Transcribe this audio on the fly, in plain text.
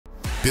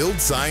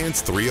Build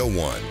Science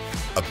 301,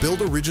 a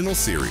Build Original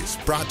series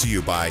brought to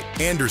you by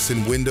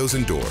Anderson Windows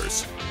and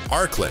Doors,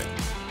 Arklin,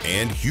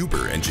 and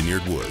Huber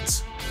Engineered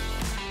Woods.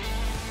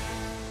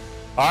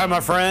 All right, my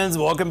friends,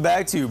 welcome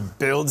back to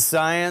Build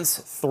Science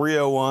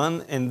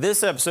 301. In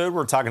this episode,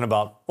 we're talking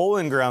about full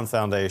in-ground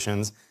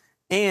foundations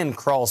and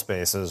crawl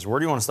spaces. Where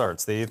do you want to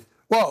start, Steve?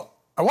 Well,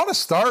 I want to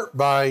start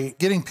by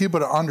getting people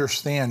to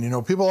understand,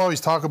 people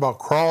always talk about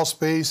crawl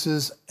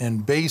spaces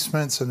and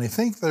basements, and they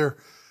think they're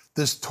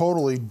this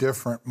totally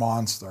different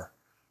monster.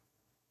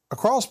 A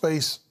crawl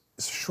space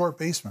is a short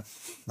basement.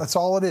 That's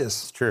all it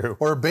is. It's true.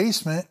 Or a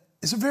basement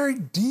is a very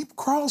deep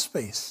crawl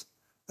space.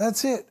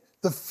 That's it.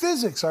 The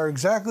physics are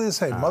exactly the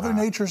same. Mother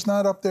Nature's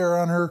not up there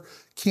on her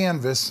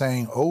canvas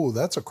saying, oh,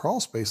 that's a crawl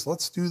space,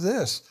 let's do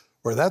this.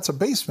 Or that's a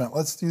basement,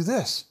 let's do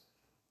this.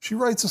 She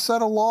writes a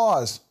set of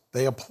laws.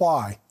 They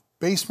apply.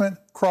 Basement,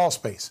 crawl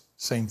space,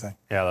 same thing.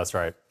 Yeah, that's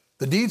right.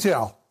 The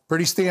detail,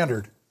 pretty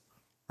standard,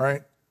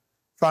 right?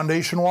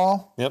 Foundation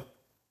wall. Yep.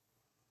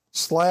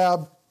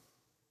 Slab,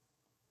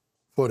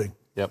 footing.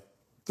 Yep.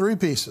 3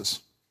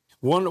 pieces.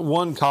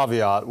 One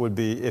caveat would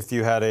be if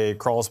you had a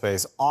crawl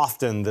space,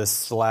 often this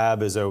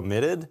slab is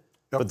omitted,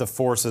 but the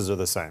forces are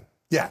the same.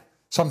 Yeah.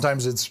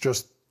 Sometimes it's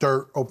just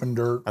dirt, open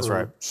dirt. That's or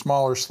right.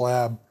 Smaller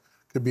slab.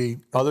 Could be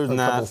Other than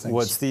that, things.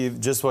 what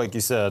Steve, just like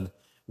you said,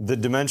 the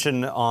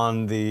dimension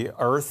on the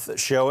earth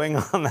showing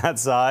on that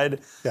side,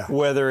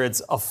 whether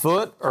it's a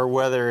foot or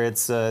whether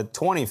it's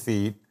 20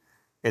 feet,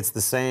 it's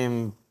the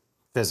same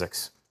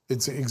physics.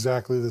 It's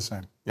exactly the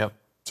same. Yep.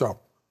 So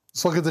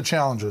let's look at the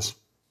challenges.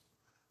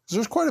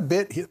 There's quite a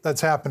bit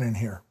that's happening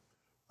here.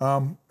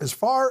 As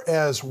far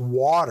as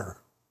water,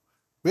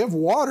 we have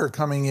water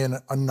coming in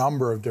a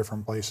number of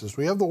different places.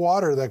 We have the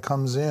water that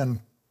comes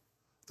in,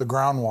 the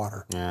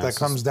groundwater, that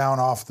comes down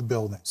off the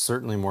building.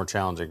 Certainly more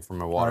challenging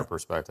from a water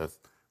perspective.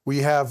 We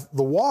have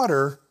the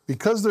water,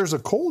 because there's a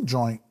cold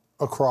joint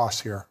across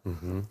here,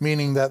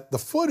 meaning that the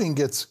footing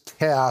gets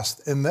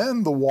cast and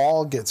then the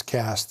wall gets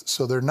cast,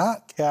 so they're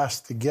not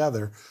cast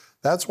together.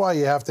 That's why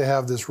you have to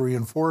have this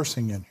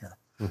reinforcing in here.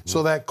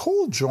 So that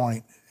cold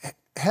joint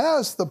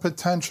has the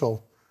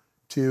potential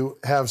to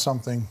have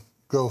something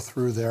go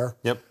through there.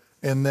 Yep.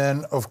 And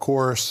then, of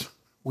course,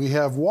 we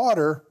have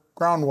water,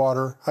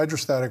 groundwater,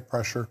 hydrostatic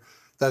pressure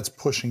that's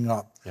pushing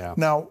up. Yeah.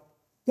 Now,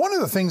 one of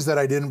the things that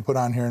I didn't put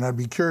on here, and I'd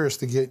be curious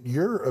to get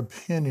your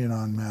opinion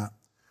on, Matt,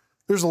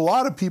 there's a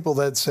lot of people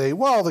that say,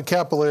 well, the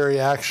capillary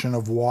action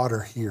of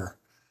water here.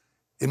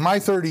 In my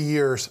 30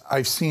 years,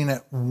 I've seen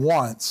it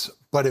once,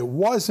 but it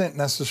wasn't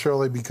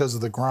necessarily because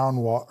of the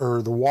groundwater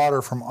or the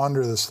water from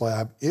under the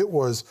slab. It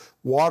was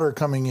water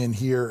coming in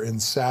here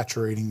and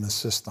saturating the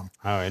system.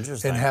 Oh,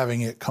 interesting. And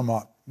having it come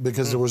up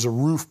because there was a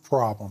roof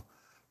problem.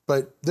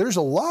 But there's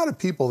a lot of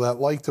people that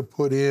like to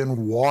put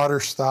in water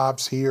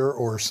stops here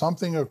or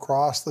something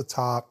across the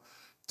top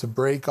to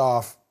break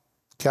off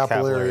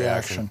capillary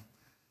action.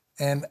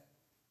 And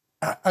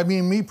I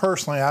mean, me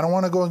personally, I don't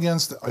want to go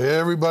against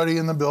everybody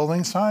in the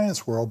building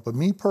science world, but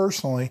me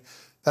personally,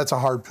 that's a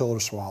hard pill to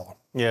swallow.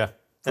 Yeah,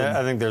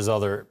 I think there's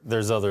other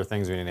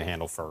things we need to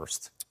handle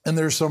first. And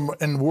there's some,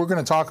 and we're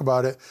going to talk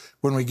about it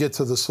when we get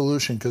to the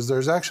solution, because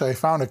there's actually, I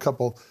found a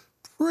couple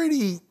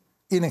pretty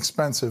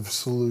inexpensive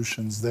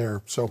solutions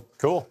there. So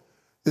cool.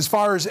 As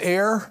far as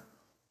air,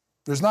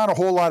 there's not a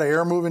whole lot of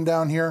air moving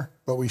down here,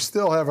 but we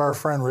still have our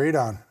friend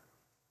radon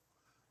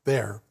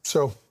there.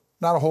 So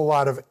not a whole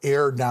lot of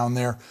air down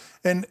there.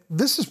 And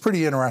this is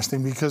pretty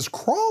interesting because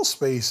crawl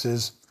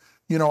spaces,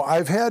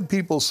 I've had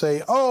people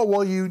say, oh,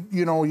 well, you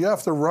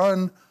have to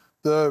run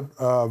the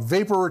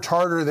vapor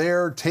retarder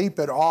there, tape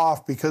it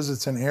off because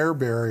it's an air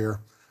barrier.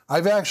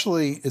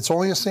 It's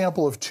only a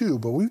sample of 2,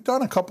 but we've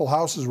done a couple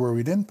houses where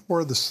we didn't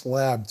pour the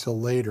slab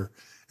till later.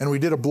 And we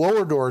did a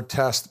blower door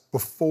test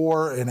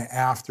before and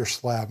after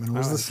slab, and it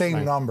was the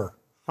same number.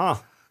 Huh.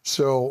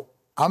 So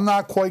I'm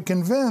not quite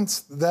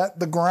convinced that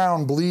the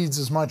ground bleeds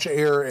as much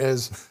air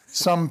as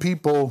some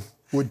people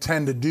would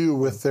tend to do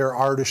with their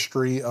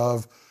artistry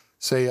of,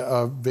 say,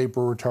 a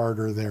vapor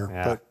retarder there.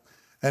 Yeah. But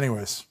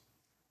anyways,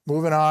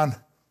 moving on.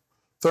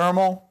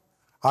 Thermal,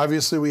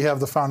 obviously we have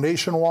the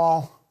foundation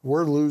wall.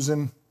 We're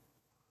losing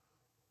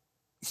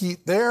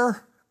heat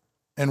there,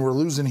 and we're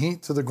losing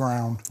heat to the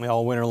ground.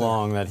 All winter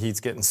long, that heat's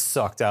getting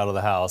sucked out of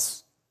the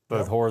house,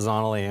 both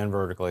horizontally and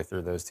vertically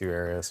through those 2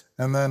 areas.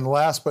 And then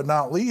last but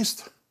not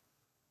least,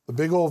 the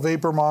big old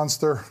vapor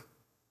monster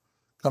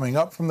coming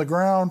up from the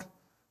ground,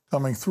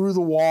 coming through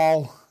the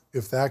wall,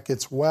 if that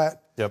gets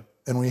wet. Yep.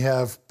 And we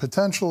have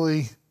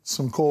potentially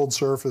some cold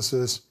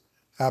surfaces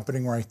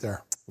happening right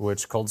there.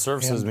 Which cold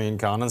surfaces mean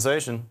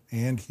condensation.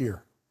 And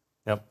here.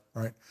 Yep.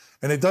 Right.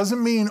 And it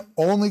doesn't mean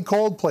only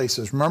cold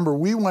places. Remember,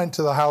 we went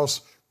to the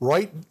house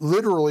right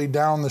literally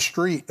down the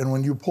street, and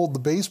when you pulled the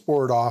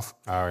baseboard off,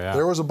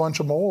 there was a bunch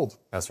of mold.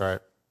 That's right.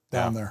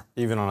 Down there.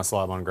 Even on a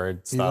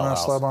slab-on-grade style house. Even on a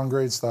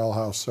slab-on-grade style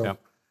house. So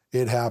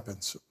it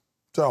happens.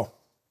 So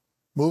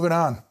moving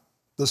on.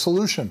 The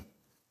solution.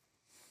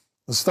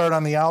 Let's start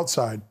on the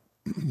outside.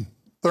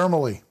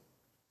 Thermally.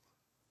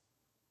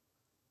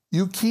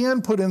 You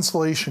can put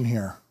insulation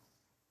here.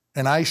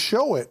 And I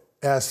show it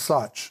as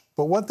such.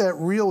 But what that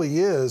really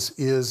is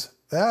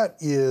that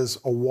is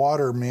a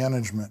water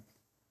management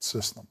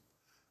system.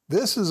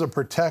 This is a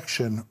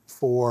protection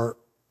for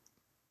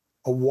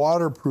a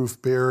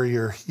waterproof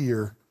barrier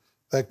here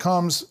that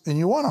comes, and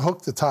you want to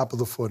hook the top of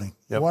the footing.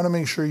 Yep. You want to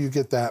make sure you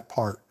get that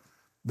part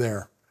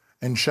there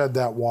and shed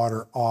that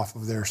water off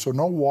of there so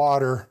no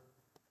water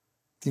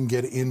can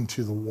get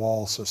into the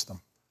wall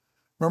system.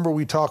 Remember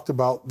we talked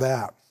about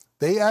that.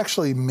 They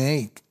actually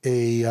make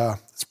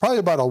it's probably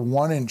about a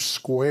 1-inch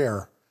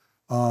square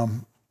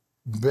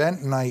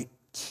bentonite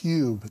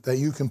cube that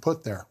you can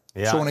put there.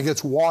 Yeah. So when it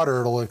gets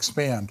water, it'll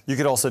expand. You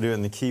could also do it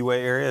in the keyway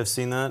area. I've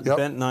seen that. Yep.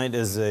 Bentonite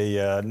is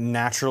a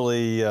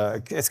naturally,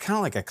 it's kind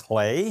of like a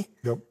clay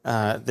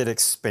that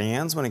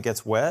expands when it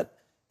gets wet.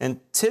 And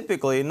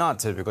typically, not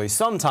typically,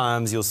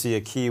 sometimes you'll see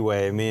a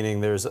keyway, meaning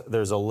there's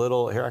a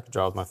little, here I can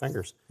draw with my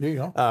fingers. There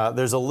you go.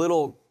 There's a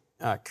little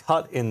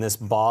cut in this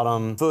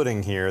bottom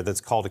footing here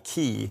that's called a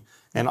key.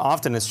 And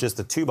often it's just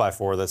a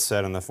 2x4 that's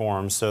set in the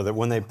form so that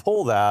when they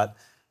pull that,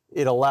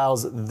 it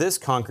allows this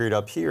concrete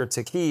up here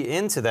to key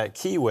into that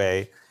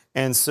keyway.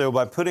 And so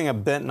by putting a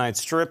bentonite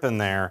strip in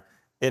there,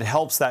 it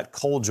helps that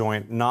coal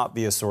joint not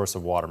be a source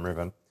of water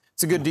movement.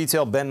 It's a good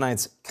detail.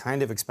 Bentonite's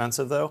kind of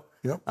expensive though.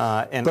 Yep.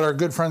 But our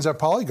good friends at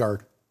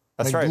Polyguard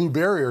make glue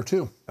barrier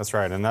too. That's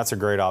right, and that's a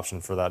great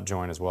option for that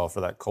joint as well,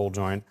 for that coal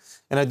joint.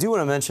 And I do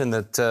want to mention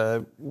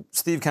that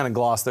Steve kind of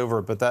glossed over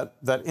it, but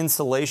that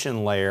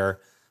insulation layer,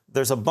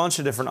 there's a bunch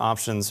of different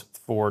options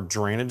for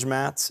drainage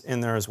mats in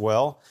there as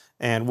well.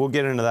 And we'll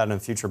get into that in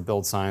future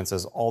build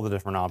sciences, all the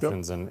different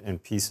options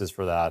and pieces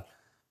for that.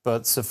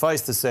 But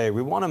suffice to say,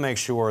 we want to make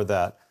sure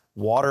that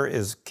water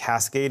is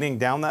cascading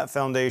down that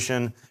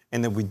foundation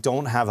and that we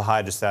don't have a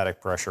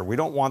hydrostatic pressure. We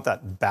don't want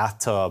that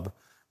bathtub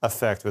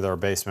effect with our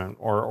basement.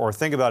 Or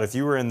think about if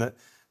you were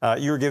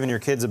you were giving your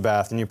kids a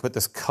bath and you put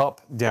this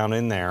cup down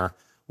in there.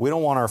 We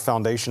don't want our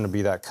foundation to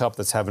be that cup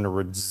that's having to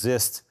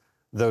resist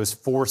those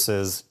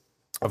forces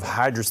of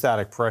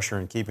hydrostatic pressure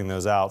and keeping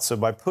those out. So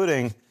by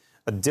putting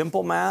a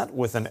dimple mat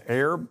with an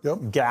air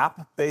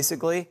gap,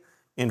 basically,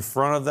 in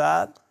front of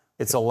that,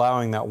 it's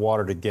allowing that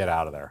water to get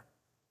out of there.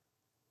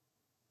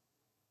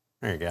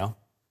 There you go.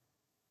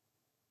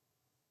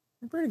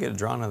 You're pretty good at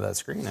drawing on that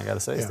screen, I gotta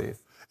say, Steve.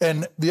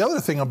 And the other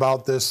thing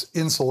about this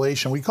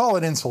insulation, we call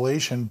it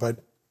insulation,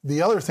 but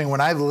the other thing,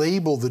 when I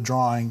label the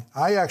drawing,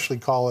 I actually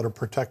call it a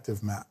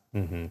protective mat,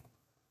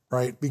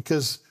 right?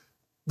 Because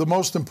the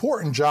most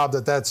important job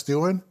that's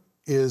doing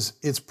is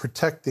it's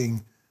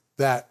protecting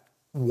that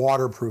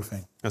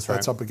waterproofing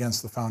that's up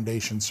against the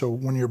foundation. So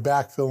when you're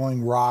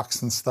backfilling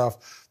rocks and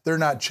stuff, they're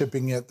not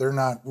chipping it, they're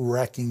not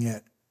wrecking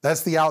it.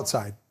 That's the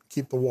outside.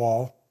 Keep the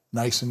wall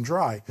nice and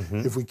dry.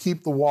 If we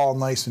keep the wall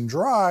nice and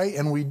dry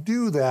and we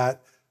do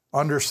that,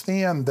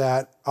 understand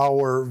that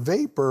our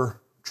vapor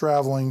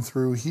traveling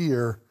through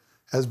here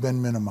has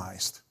been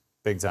minimized.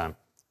 Big time.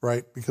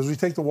 Right? Because we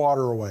take the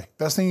water away.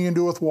 Best thing you can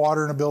do with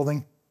water in a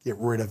building, get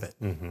rid of it.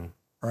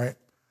 Right?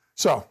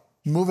 So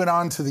moving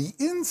on to the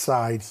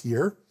inside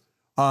here,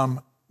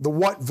 the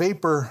wet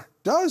vapor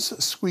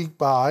does squeak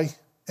by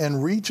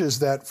and reaches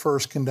that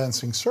first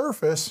condensing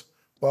surface.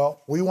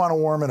 Well, we want to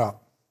warm it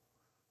up.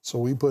 So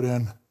we put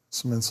in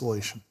some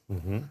insulation.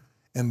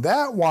 And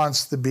that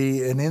wants to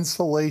be an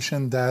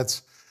insulation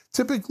that's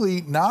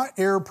typically not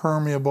air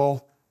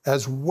permeable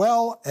as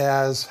well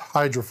as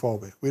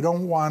hydrophobic. We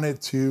don't want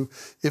it to,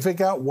 if it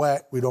got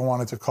wet, we don't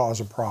want it to cause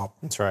a problem.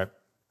 That's right.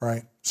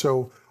 Right?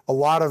 So a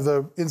lot of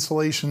the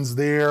insulations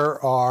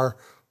there are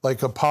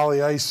like a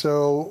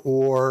polyiso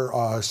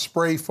or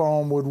spray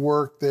foam would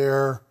work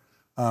there.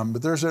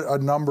 But there's a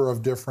number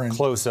of different.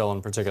 Closed-cell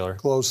in particular.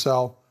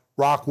 Closed-cell,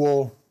 rock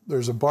wool,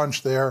 there's a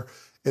bunch there.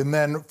 And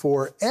then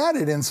for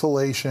added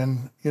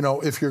insulation, you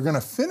know, if you're gonna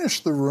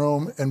finish the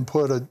room and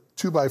put a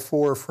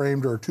 2x4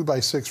 framed or a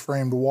 2x6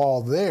 framed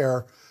wall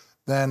there,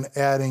 then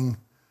adding,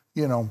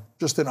 you know,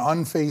 just an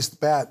unfaced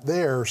bat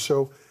there.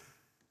 So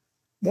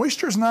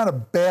moisture is not a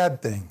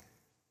bad thing.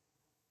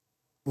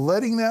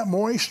 Letting that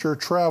moisture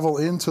travel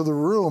into the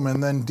room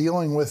and then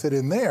dealing with it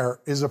in there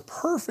is a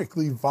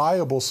perfectly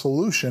viable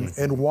solution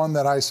and one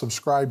that I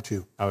subscribe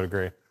to. I would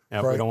agree.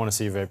 Yeah, we don't want to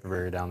see vapor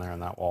barrier down there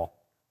on that wall.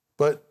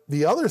 But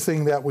the other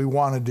thing that we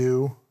want to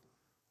do,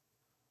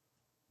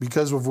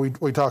 because of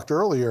we talked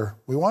earlier,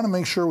 we want to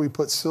make sure we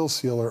put sill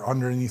sealer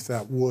underneath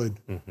that wood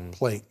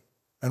plate.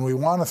 And we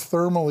want to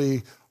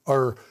thermally,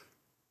 or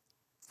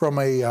from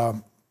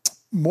a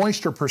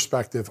moisture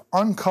perspective,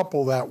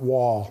 uncouple that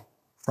wall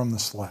from the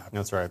slab.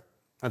 That's right.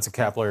 That's a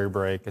capillary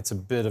break. It's a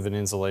bit of an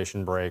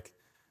insulation break.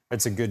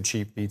 It's a good,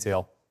 cheap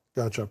detail.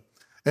 Gotcha.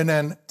 And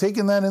then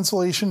taking that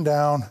insulation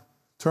down,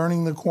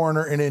 turning the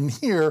corner, and in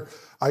here,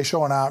 I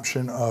show an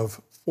option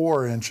of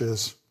 4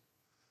 inches,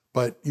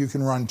 but you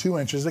can run 2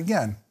 inches.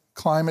 Again,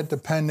 climate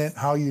dependent,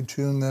 how you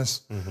tune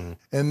this.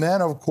 And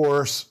then, of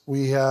course,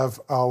 we have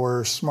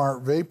our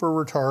smart vapor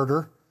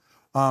retarder.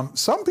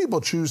 Some people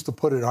choose to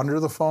put it under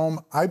the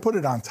foam. I put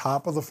it on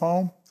top of the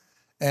foam.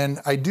 And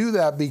I do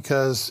that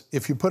because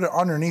if you put it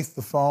underneath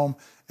the foam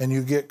and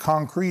you get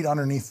concrete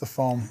underneath the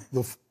foam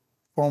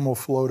foam will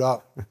float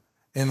up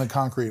in the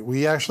concrete.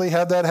 We actually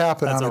had that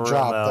happen on a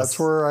job. Mess. That's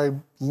where I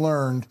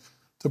learned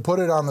to put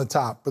it on the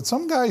top. But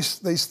some guys,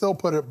 they still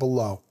put it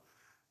below.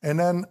 And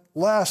then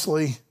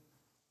lastly,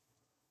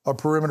 a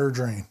perimeter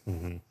drain.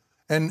 Mm-hmm.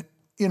 And,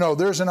 you know,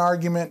 there's an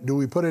argument, do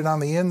we put it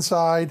on the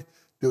inside?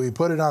 Do we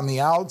put it on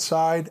the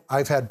outside?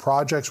 I've had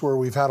projects where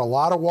we've had a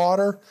lot of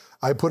water.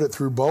 I put it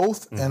through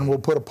both, and we'll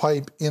put a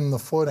pipe in the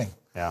footing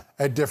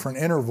at different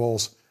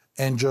intervals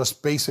and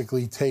just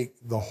basically take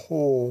the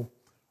whole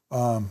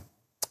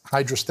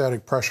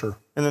hydrostatic pressure.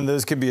 And then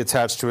those could be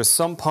attached to a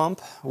sump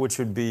pump, which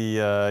would be,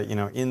 you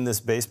know, in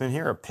this basement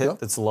here, a pit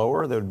that's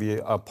lower. There would be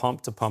a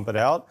pump to pump it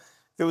out.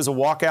 If it was a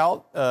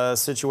walkout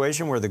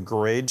situation where the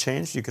grade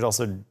changed, you could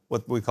also,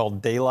 what we call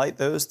daylight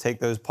those, take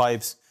those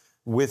pipes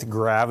with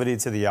gravity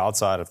to the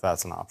outside if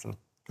that's an option.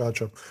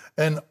 Gotcha.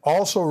 And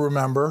also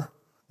remember,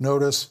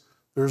 notice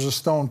there's a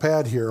stone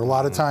pad here. A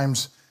lot of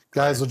times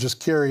guys will just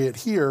carry it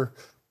here,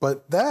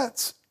 but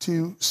that's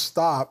to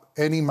stop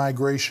any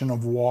migration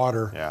of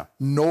water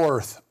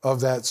north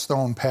of that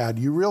stone pad.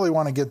 You really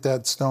want to get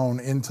that stone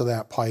into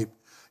that pipe.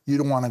 You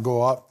don't want to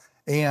go up.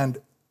 And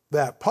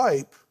that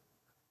pipe,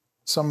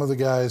 some of the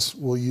guys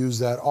will use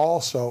that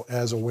also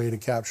as a way to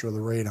capture the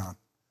radon.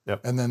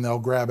 Yep. And then they'll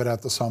grab it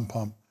at the sump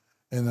pump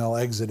and they'll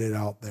exit it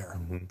out there.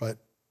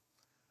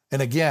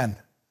 And again,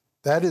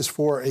 that is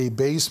for a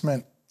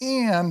basement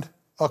and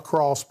a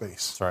crawl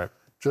space. That's right.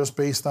 Just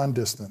based on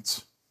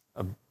distance.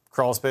 A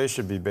crawl space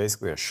should be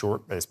basically a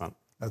short basement.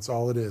 That's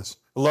all it is.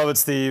 Love it,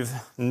 Steve.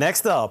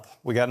 Next up,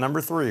 we got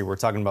number 3. We're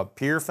talking about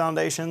pier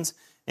foundations,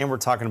 and we're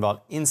talking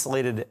about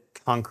insulated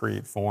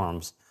concrete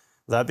forms.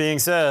 That being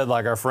said,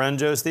 like our friend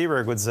Joe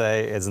Stieberg would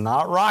say, it's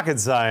not rocket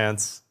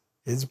science.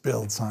 It's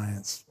build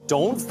science.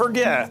 Don't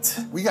forget.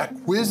 We got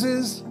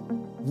quizzes.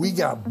 We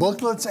got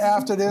booklets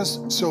after this.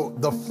 So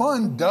the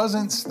fun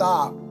doesn't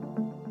stop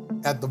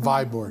at the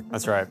vibe board.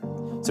 That's right.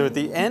 So at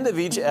the end of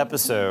each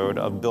episode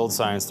of Build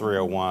Science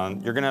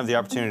 301, you're going to have the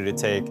opportunity to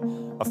take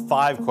a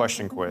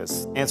 5-question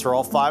quiz. Answer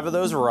all 5 of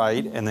those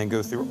right, and then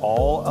go through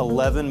all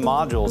 11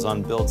 modules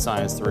on Build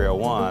Science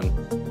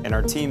 301. And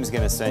our team's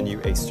going to send you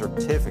a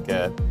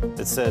certificate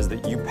that says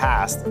that you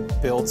passed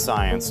Build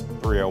Science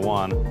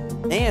 301.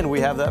 And we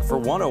have that for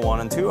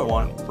 101 and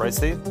 201, right,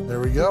 Steve? There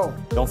we go.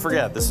 Don't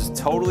forget, this is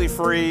totally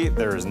free.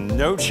 There is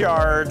no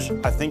charge.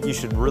 I think you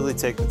should really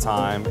take the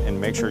time and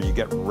make sure you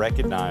get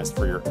recognized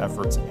for your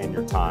efforts and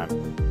your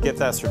time. Get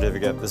that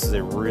certificate. This is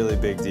a really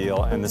big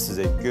deal, and this is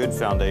a good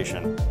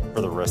foundation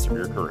for the rest of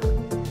your career.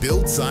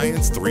 Build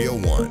Science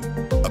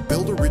 301, a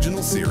Build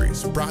Original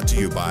series brought to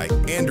you by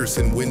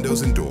Anderson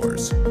Windows and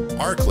Doors,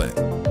 Arklin,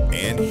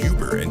 and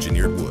Huber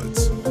Engineered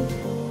Woods.